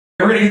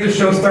We're going to get the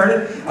show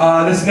started.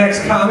 This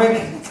next comic,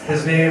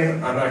 his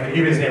name, I'm not going to give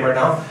you his name right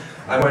now.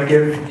 I'm going to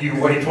give you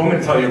what he told me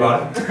to tell you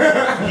about it.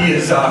 He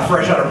is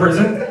fresh out of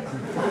prison.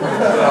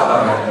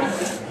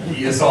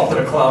 He assaulted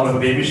a clown with a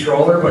baby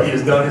stroller, but he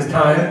has done his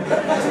time.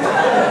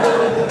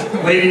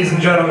 Ladies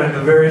and gentlemen,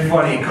 the very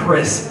funny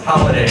Chris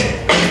Holiday.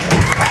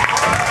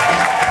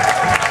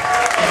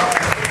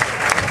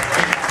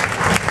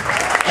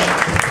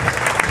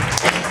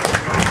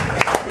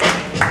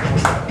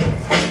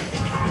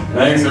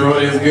 Thanks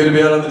everybody, it's good to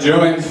be out of the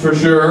joint for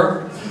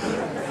sure.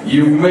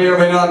 You may or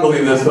may not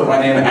believe this, but my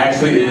name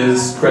actually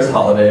is Chris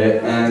Holiday,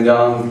 and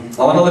I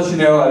want to let you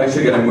know I've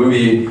actually got a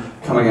movie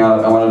coming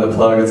out I wanted to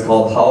plug. It's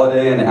called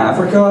Holiday in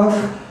Africa,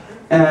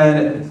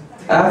 and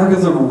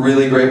Africa's a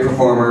really great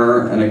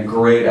performer and a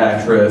great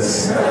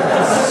actress.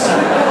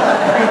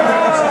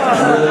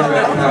 Really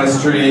great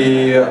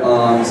chemistry,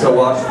 so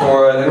watch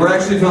for it. And we're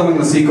actually filming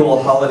the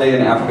sequel, Holiday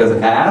in Africa's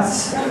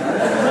Ass,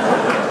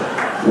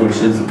 which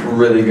is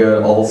really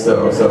good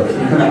also, so keep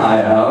an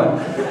eye out.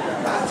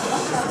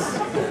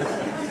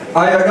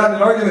 I got in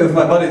an argument with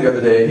my buddy the other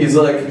day. He's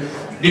like,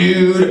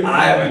 dude,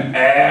 I have an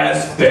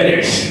ass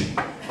fetish.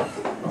 I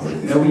was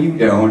like, no you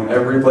don't,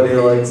 everybody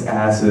likes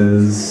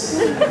asses.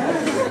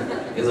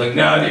 He's like,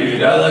 no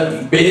dude, I like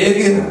them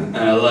big, and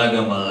I like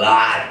them a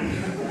lot.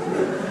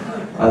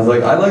 I was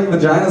like, I like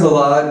vaginas a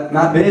lot,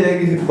 not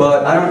big,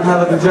 but I don't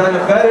have a vagina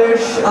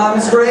fetish. I'm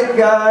a straight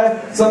guy.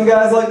 Some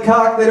guys like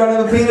cock, they don't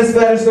have a penis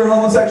fetish, they're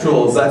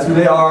homosexuals. That's who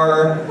they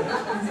are.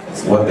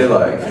 It's what they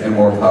like, and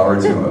more power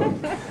to them.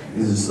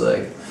 He's just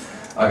like,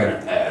 I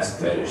got an ass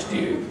fetish,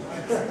 dude.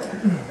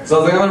 So I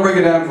was like, I'm gonna break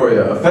it down for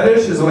you. A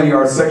fetish is when you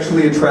are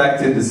sexually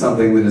attracted to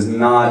something that is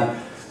not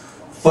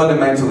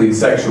fundamentally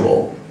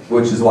sexual,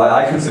 which is why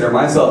I consider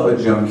myself a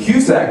Joan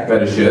Cusack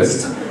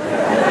fetishist.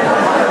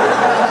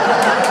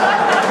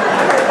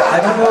 I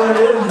don't know what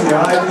it is, you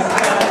know,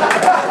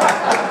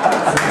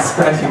 it's a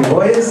scratchy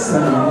voice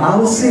and a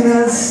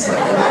mousiness.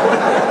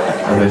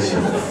 Oh, this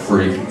shit's a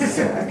freaking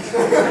sack.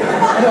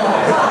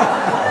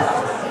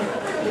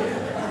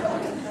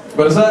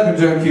 But aside from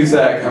Joan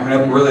Cusack,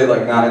 I'm really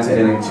not into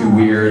anything too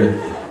weird.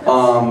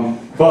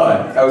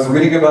 But I was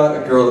reading about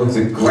a girl who's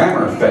a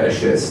grammar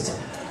fetishist.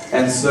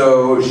 And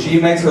so she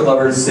makes her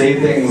lovers say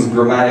things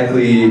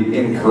grammatically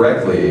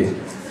incorrectly,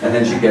 and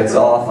then she gets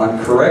off on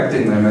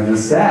correcting them in the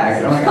sack.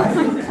 And I'm like, I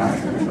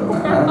kind of know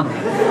that.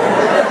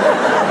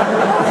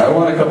 I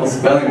won a couple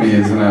spelling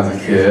bees when I was a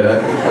kid.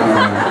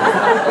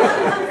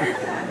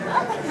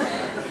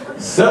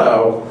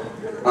 So,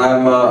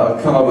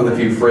 I've come up with a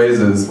few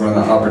phrases when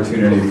the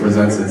opportunity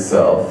presents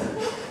itself.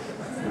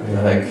 I'll be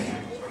like,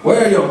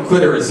 where are your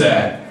clitoris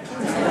at?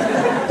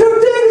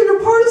 Don't dig at your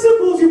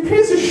participles, you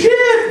piece of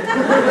shit!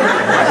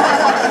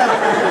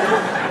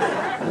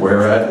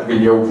 Where at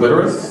your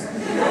clitoris?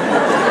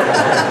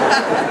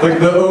 Like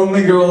the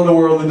only girl in the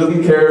world that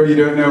doesn't care if you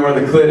don't know where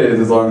the clit is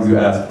as long as you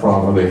ask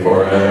properly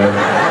for it.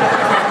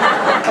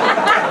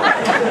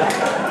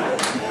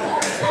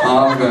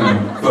 I'm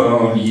gonna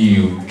bone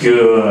you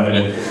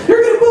good.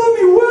 You're gonna bone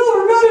me well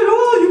or not at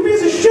all, you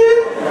piece of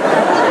shit!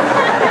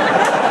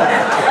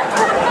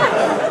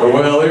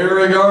 Well,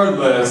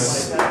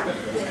 irregardless,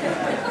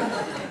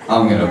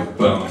 I'm gonna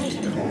bone you.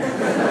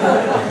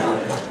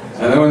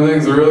 And then when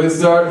things really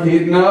start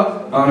heating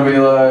up, I'm gonna be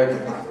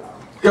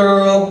like,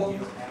 girl,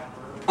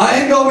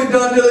 I ain't gonna be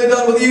done till they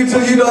done with you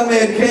till you done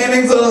made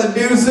cannings on the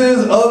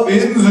deuces up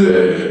in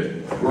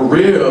Z. For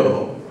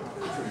real.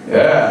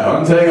 Yeah,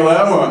 untangle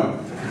that one.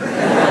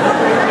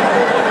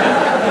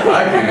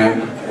 I can.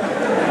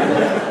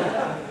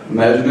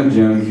 Imagine if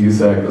Joan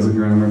Cusack was a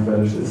grammar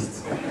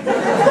fetishist.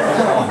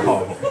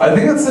 I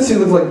think that's that she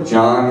looks like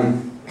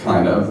John,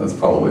 kind of. That's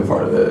probably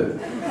part of it.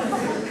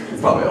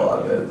 Probably a lot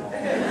of it.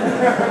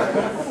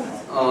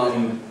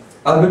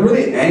 I've been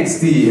really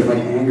angsty and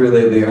angry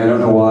lately, and I don't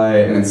know why,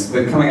 and it's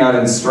been coming out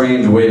in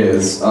strange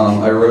ways.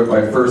 I wrote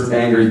my first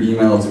angry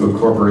email to a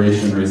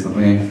corporation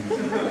recently.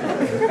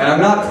 And I'm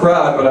not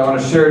proud, but I want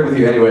to share it with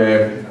you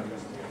anyway.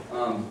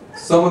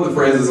 Some of the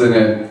phrases in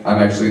it I'm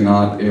actually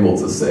not able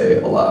to say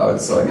aloud,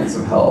 so I need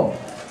some help.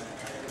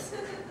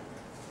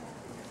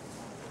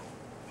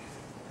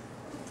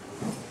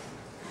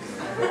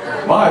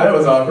 My, that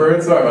was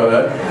awkward. Sorry about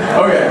that.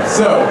 Okay,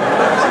 so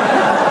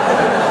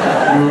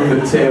move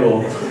the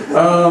table.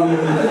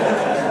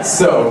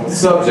 So,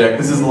 subject,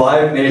 this is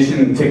Live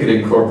Nation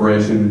Ticketing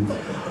Corporation.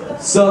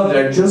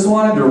 Subject, just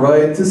wanted to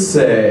write to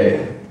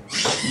say,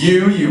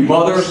 you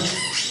mother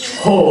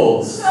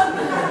holes.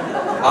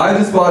 I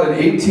just bought an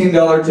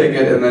 $18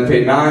 ticket and then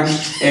paid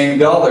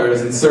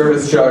 $9 in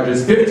service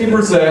charges,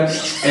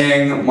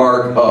 50%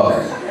 mark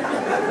up.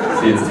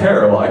 See, it's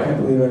terrible, I can't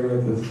believe I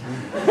wrote this.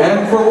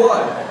 And for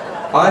what?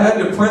 I had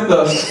to print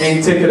the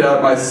ticket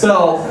out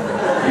myself.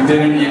 You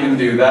didn't even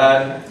do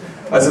that.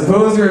 I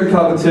suppose you're in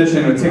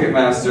competition with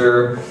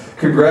Ticketmaster.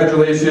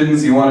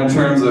 Congratulations, you won in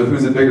terms of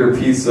who's a bigger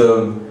piece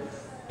of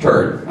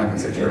turd. I can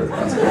say turd,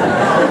 that's cool.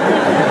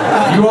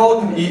 You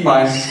all can eat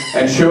mine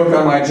and choke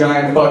on my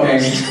giant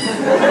fucking...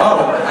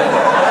 Oh.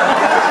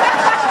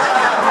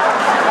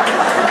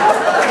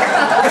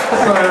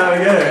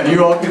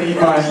 you all can eat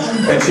my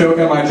and choke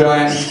on my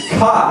giant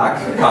cock.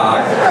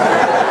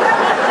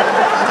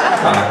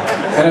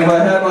 And if I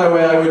had my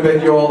way, I would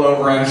bend you all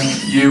over and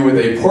you with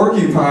a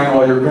porcupine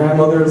while your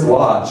grandmothers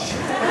watch. It's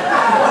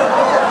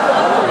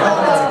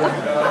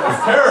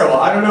terrible.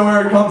 I don't know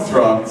where it comes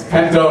from. It's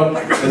pent up,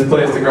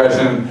 misplaced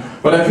aggression.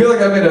 But I feel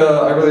like I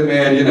really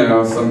made, you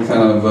know, some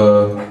kind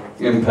of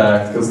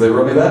impact because they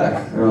wrote me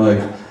back. They were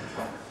like,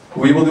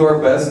 "We will do our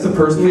best to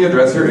personally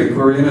address your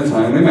inquiry in a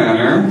timely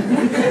manner.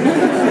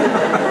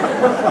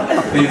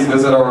 Please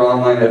visit our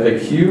online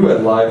FAQ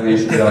at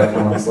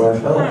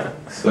livenation.com/help."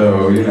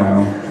 So, you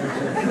know,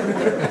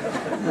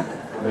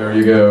 there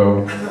you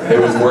go. It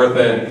was worth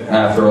it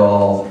after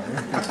all.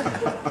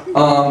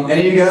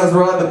 Any of you guys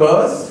ride the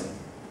bus?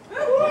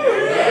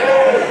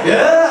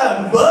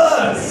 Yeah, the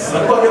bus!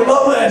 I fucking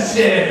love that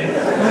shit!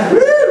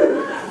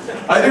 Woo!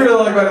 I do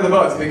really like riding the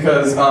bus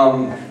because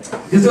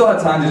gives you a lot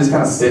of time to just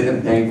kind of sit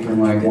and think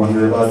and like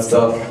wonder about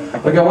stuff.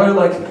 Like I wonder,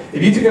 like,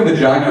 if you took a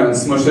vagina and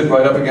smushed it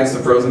right up against a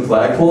frozen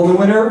flagpole in the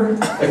winter,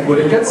 like would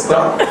it get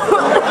stuck?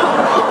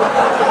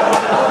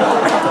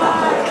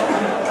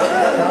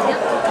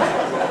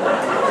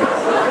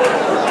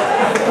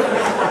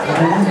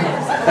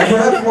 And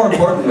perhaps more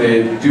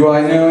importantly, do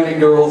I know any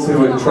girls who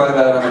would try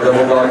that on a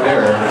double dog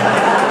dare?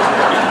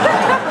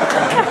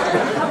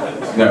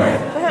 No.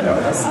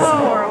 That's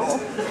horrible.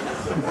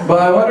 But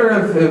I wonder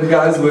if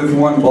guys with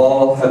one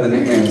ball had the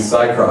nickname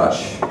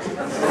Psycrotch.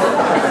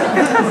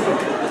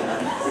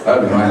 That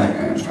would be my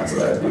nickname, that's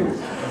what I'd do.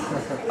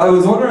 I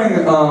was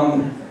wondering,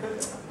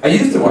 I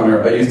used to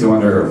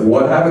wonder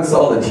what happens to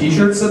all the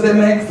t-shirts that they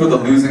make for the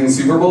losing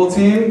Super Bowl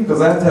team, because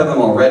I have to have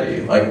them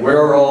already. Like, where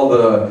are all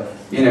the,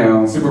 you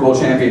know, Super Bowl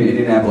champion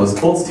Indianapolis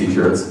Colts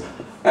t-shirts?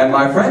 And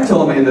my friend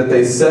told me that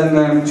they send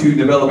them to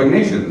developing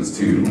nations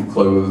to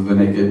clothe the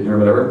naked or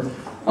whatever,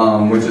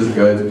 which is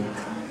good.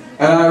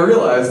 And I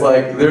realized,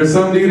 like, there's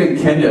some dude in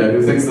Kenya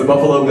who thinks the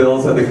Buffalo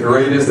Bills had the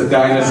greatest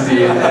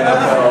dynasty in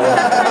NFL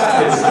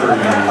history.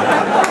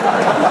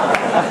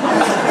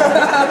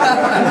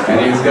 And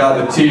he's got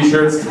the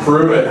t-shirts to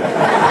prove it.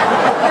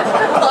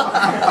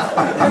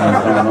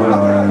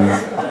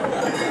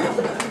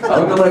 I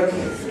wonder, like,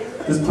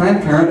 does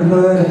Planned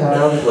Parenthood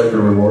have, like, a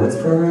rewards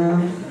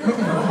program? A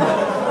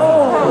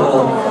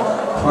little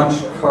punch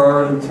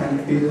card, 10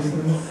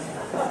 fetuses?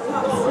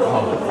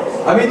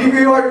 I mean,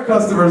 you want your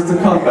customers to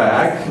come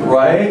back,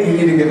 right? You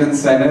need to give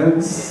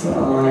incentives.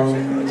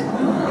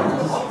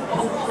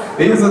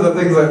 These are the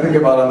things I think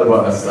about on the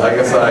bus. I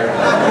guess I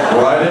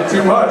ride it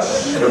too much,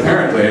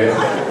 apparently.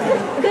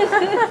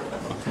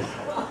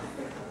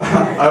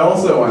 I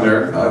also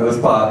wonder, this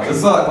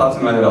thought pops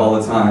in my head all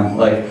the time,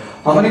 like,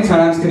 how many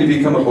times can you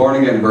become a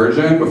born-again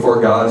virgin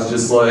before God's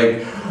just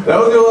like, that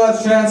was your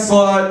last chance,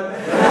 slut.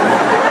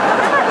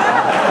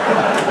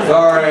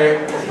 Sorry,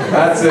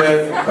 that's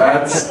it.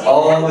 That's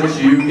all that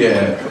you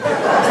get.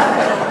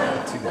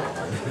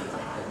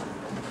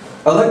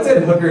 I like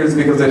dead hookers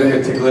because they don't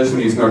get ticklish when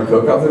you snort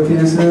coke off their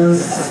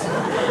penises.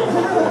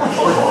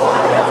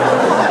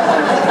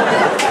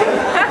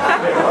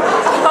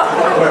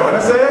 Wait, what did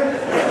I say?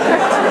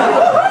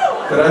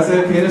 Did I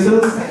say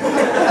penises?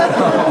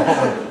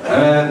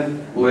 And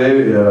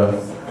labia.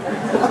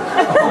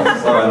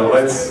 Sorry, the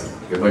lights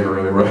get like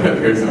really bright up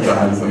here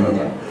sometimes.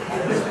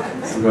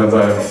 Sometimes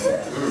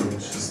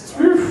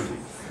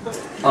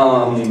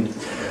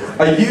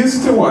I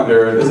used to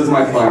wonder, this is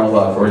my final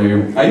thought for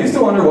you, I used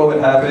to wonder what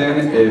would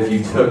happen if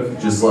you took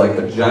just like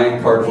a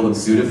giant cart full of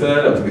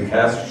Sudafed up to the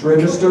cash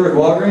register at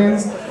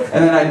Walgreens,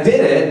 and then I did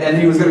it, and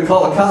he was going to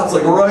call the cops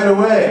like right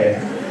away.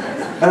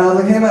 And I was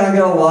like, hey man, I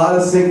got a lot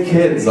of sick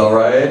kids,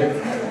 alright?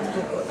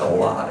 A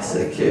lot of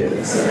sick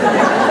kids.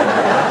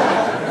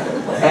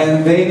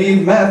 And they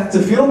need meth to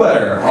feel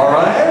better,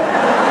 alright?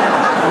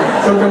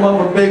 Took him up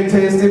a big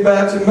tasty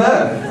batch of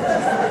meth.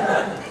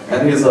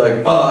 And he's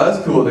like, oh, that's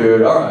cool,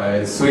 dude. All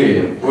right,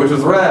 sweet. Which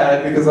was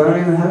rad because I don't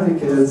even have any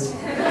kids.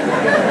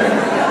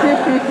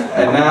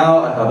 And now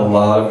I have a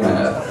lot of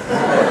meth.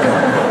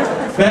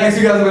 Thanks,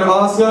 you guys have been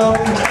awesome.